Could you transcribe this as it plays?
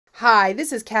Hi,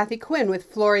 this is Kathi Quinn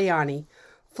with Floriani.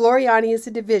 Floriani is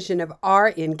a division of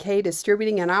R&K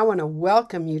Distributing, and I want to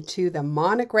welcome you to the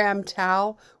Monogram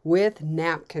Towel with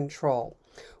nap control.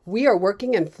 We are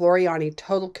working in Floriani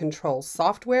Total Control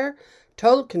software,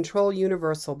 Total Control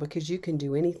Universal, because you can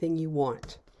do anything you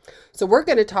want. So we're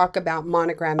going to talk about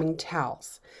monogramming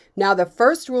towels. Now, the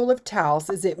first rule of towels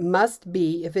is it must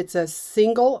be, if it's a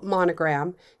single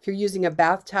monogram, if you're using a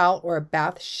bath towel or a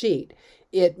bath sheet,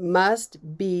 it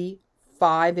must be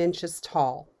 5 inches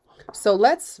tall. So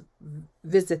let's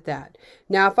visit that.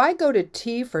 Now, if I go to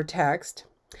T for text,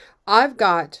 I've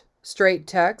got straight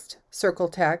text, circle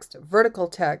text, vertical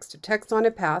text, text on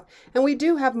a path, and we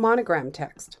do have monogram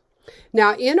text.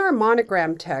 Now, in our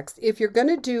monogram text, if you're going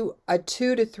to do a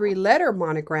 2 to 3 letter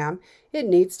monogram, it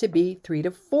needs to be 3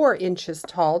 to 4 inches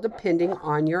tall, depending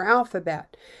on your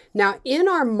alphabet. Now, in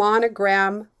our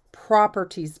monogram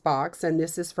properties box, and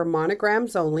this is for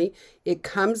monograms only, it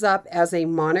comes up as a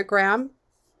monogram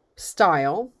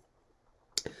style.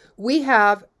 We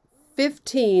have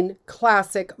 15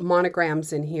 classic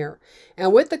monograms in here.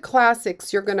 And with the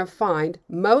classics, you're going to find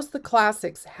most of the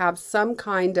classics have some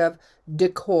kind of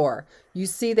decor. You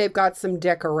see they've got some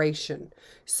decoration.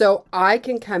 So I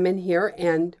can come in here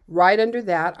and right under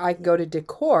that, I can go to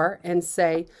decor and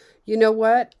say, you know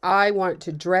what? I want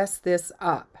to dress this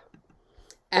up.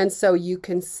 And so you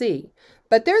can see.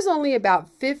 But there's only about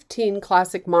 15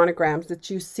 classic monograms that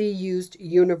you see used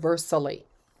universally.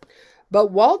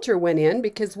 But Walter went in,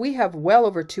 because we have well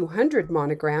over 200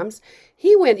 monograms,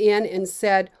 he went in and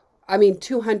said,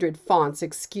 200 fonts,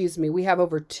 excuse me. We have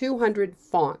over 200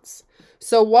 fonts.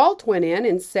 So Walt went in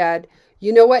and said,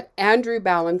 you know what, Andrew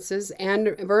balances,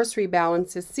 anniversary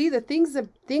balances. See, the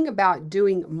thing about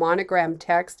doing monogram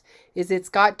text is it's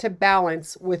got to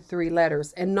balance with 3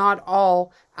 letters, and not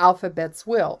all alphabets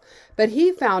will. But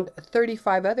he found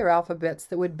 35 other alphabets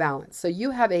that would balance. So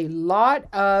you have a lot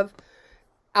of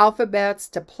alphabets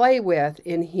to play with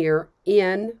in here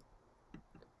in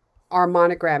our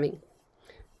monogramming.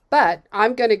 But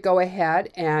I'm going to go ahead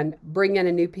and bring in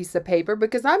a new piece of paper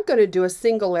because I'm going to do a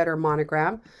single letter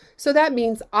monogram. So that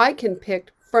means I can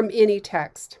pick from any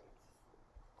text.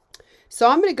 So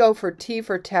I'm going to go for T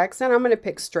for text, and I'm going to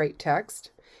pick straight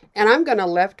text. And I'm going to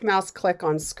left mouse click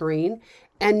on screen.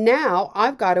 And now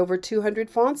I've got over 200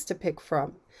 fonts to pick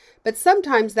from. But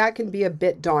sometimes that can be a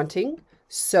bit daunting.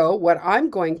 So what I'm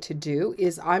going to do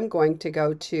is I'm going to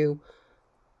go to,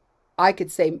 I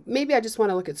could say, maybe I just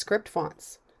want to look at script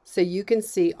fonts. So you can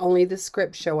see only the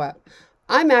script show up.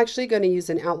 I'm actually going to use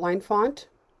an outline font.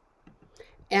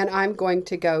 And I'm going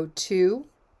to go to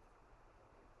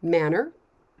Manner.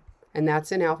 And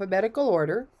that's in alphabetical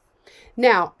order.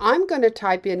 Now, I'm going to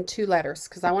type in 2 letters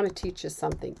because I want to teach you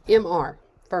something. MR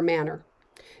for Manner.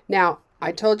 Now,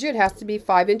 I told you it has to be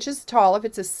 5 inches tall if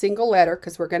it's a single letter,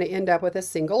 because we're going to end up with a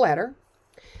single letter.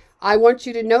 I want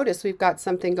you to notice we've got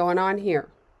something going on here.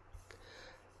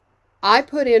 I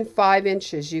put in 5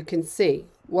 inches, you can see.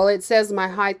 Well, it says my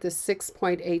height is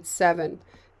 6.87.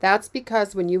 That's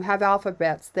because when you have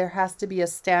alphabets, there has to be a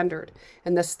standard.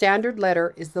 And the standard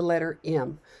letter is the letter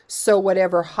M. So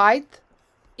whatever height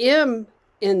M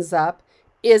ends up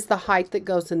is the height that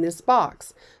goes in this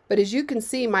box. But as you can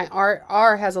see, my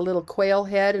R has a little quail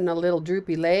head and a little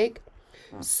droopy leg.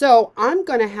 So I'm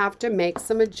going to have to make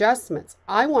some adjustments.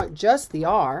 I want just the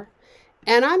R.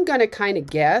 And I'm going to kind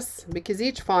of guess, because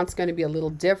each font's going to be a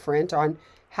little different on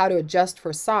how to adjust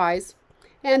for size.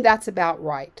 And that's about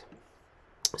right.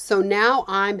 So now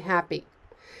I'm happy.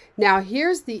 Now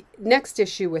here's the next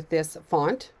issue with this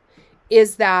font,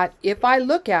 is that if I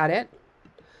look at it,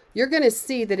 you're going to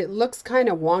see that it looks kind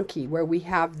of wonky where we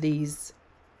have these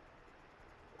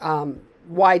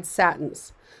wide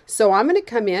satins. So I'm going to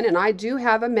come in, and I do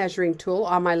have a measuring tool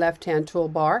on my left-hand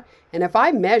toolbar. And if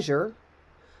I measure,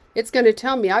 it's going to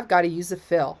tell me I've got to use a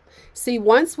fill. See,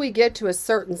 once we get to a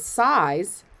certain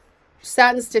size,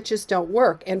 satin stitches don't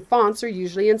work, and fonts are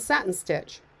usually in satin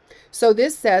stitch. So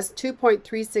this says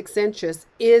 2.36 inches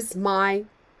is my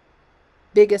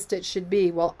biggest it should be.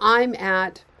 Well, I'm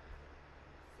at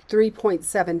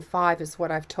 3.75 is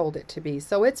what I've told it to be.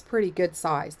 So it's pretty good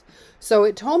sized. So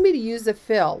it told me to use a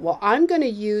fill. Well, I'm going to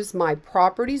use my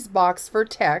properties box for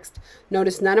text.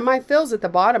 Notice none of my fills at the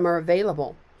bottom are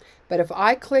available. But if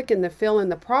I click in the fill in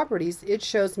the properties, it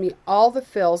shows me all the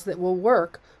fills that will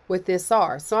work with this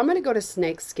R. So I'm going to go to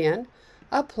snakeskin,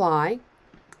 apply,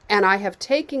 and I have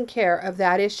taken care of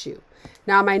that issue.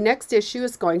 Now my next issue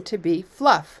is going to be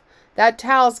fluff. That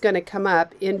towel is going to come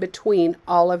up in between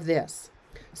all of this.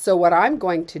 So what I'm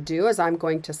going to do is I'm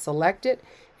going to select it,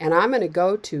 and I'm going to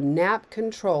go to nap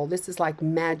control. This is like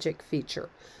magic feature.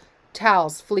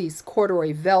 towels, fleece,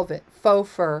 corduroy, velvet, faux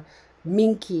fur,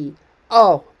 minky.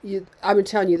 Oh, I'm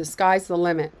telling you, the sky's the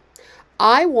limit.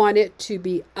 I want it to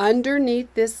be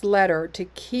underneath this letter to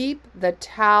keep the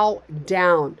towel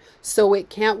down so it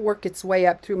can't work its way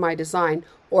up through my design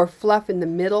or fluff in the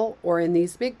middle or in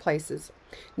these big places.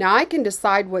 Now I can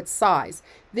decide what size.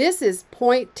 This is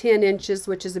 0.10 inches,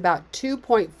 which is about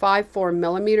 2.54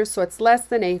 millimeters, so it's less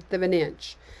than 1/8 of an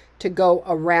inch to go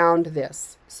around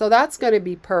this. So that's going to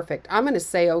be perfect. I'm going to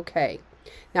say okay.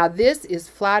 Now this is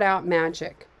flat out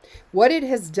magic. What it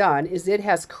has done is it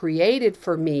has created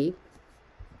for me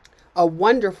a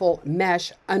wonderful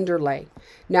mesh underlay.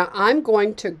 Now I'm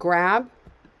going to grab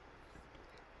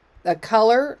the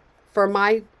color for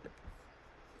my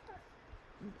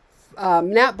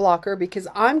nap blocker because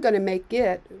I'm going to make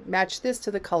it match this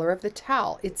to the color of the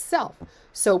towel itself.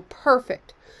 So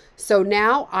perfect. So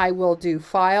now I will do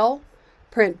File,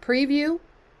 Print Preview.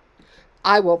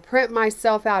 I will print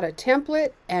myself out a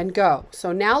template and go.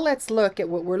 So now let's look at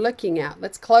what we're looking at.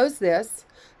 Let's close this.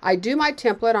 I do my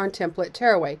template on Template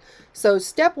Tearaway. So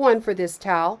step 1 for this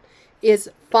towel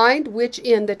is find which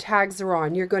end the tags are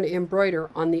on. You're going to embroider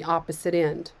on the opposite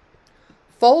end.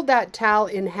 Fold that towel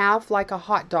in half like a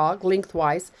hot dog,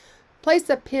 lengthwise. Place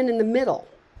a pin in the middle.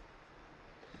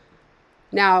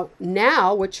 Now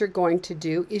what you're going to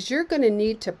do is you're going to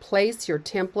need to place your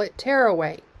template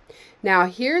tearaway. Now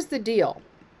here's the deal.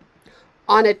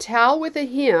 On a towel with a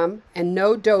hem and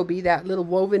no dobie, that little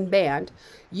woven band,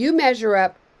 you measure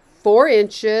up 4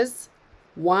 inches,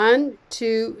 1,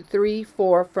 2, 3,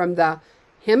 4, from the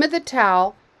hem of the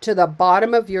towel to the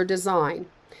bottom of your design.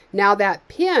 Now that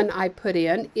pin I put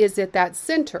in is at that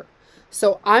center.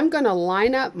 So I'm going to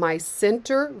line up my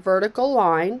center vertical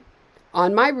line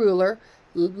on my ruler,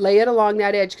 lay it along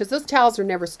that edge, because those towels are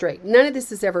never straight. None of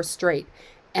this is ever straight.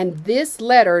 And this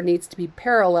letter needs to be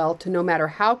parallel to, no matter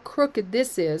how crooked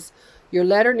this is, your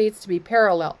letter needs to be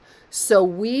parallel. So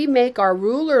we make our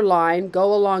ruler line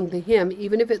go along the hem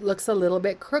even if it looks a little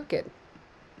bit crooked.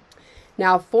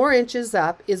 Now 4 inches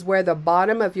up is where the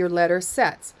bottom of your letter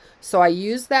sets. So I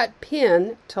use that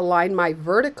pin to line my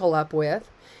vertical up with,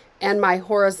 and my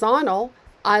horizontal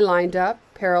I lined up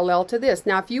parallel to this.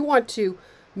 Now if you want to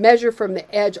measure from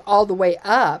the edge all the way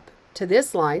up to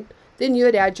this line, then you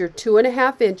would add your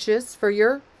 2.5 inches for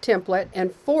your template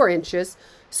and 4 inches.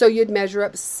 So you'd measure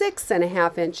up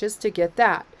 6.5 inches to get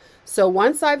that. So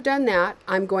once I've done that,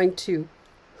 I'm going to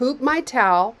hoop my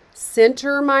towel,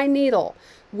 center my needle.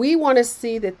 We want to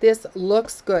see that this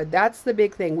looks good. That's the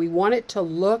big thing. We want it to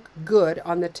look good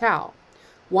on the towel.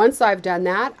 Once I've done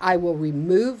that, I will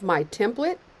remove my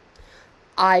template.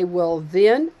 I will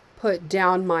then put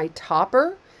down my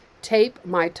topper, tape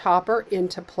my topper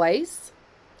into place,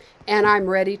 and I'm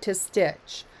ready to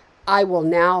stitch. I will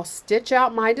now stitch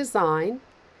out my design.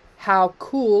 How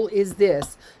cool is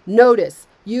this? Notice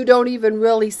you don't even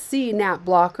really see nap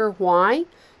blocker. Why?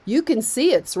 You can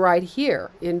see it's right here.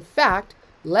 In fact,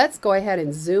 let's go ahead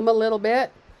and zoom a little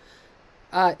bit.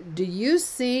 Do you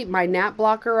see my nap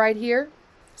blocker right here?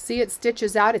 See, it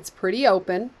stitches out. It's pretty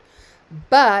open.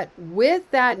 But with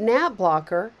that nap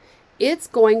blocker, it's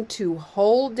going to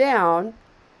hold down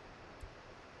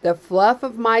the fluff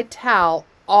of my towel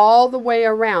all the way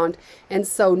around. And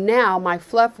so now my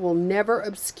fluff will never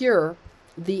obscure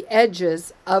the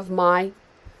edges of my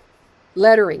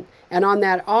lettering. And on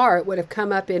that R, it would have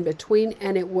come up in between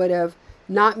and it would have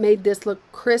not made this look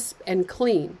crisp and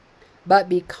clean. But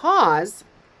because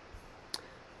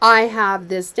I have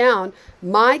this down,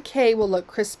 my K will look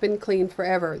crisp and clean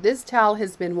forever. This towel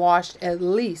has been washed at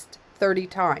least 30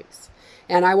 times.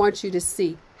 And I want you to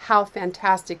see how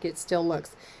fantastic it still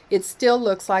looks. It still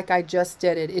looks like I just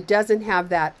did it. It doesn't have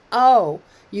that, oh,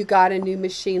 you got a new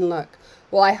machine look.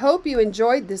 Well, I hope you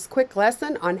enjoyed this quick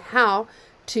lesson on how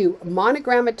to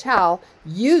monogram a towel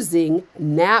using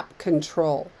nap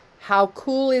control. How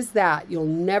cool is that? You'll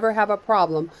never have a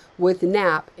problem with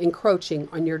nap encroaching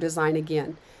on your design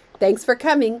again. Thanks for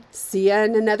coming. See you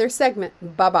in another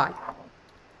segment. Bye-bye.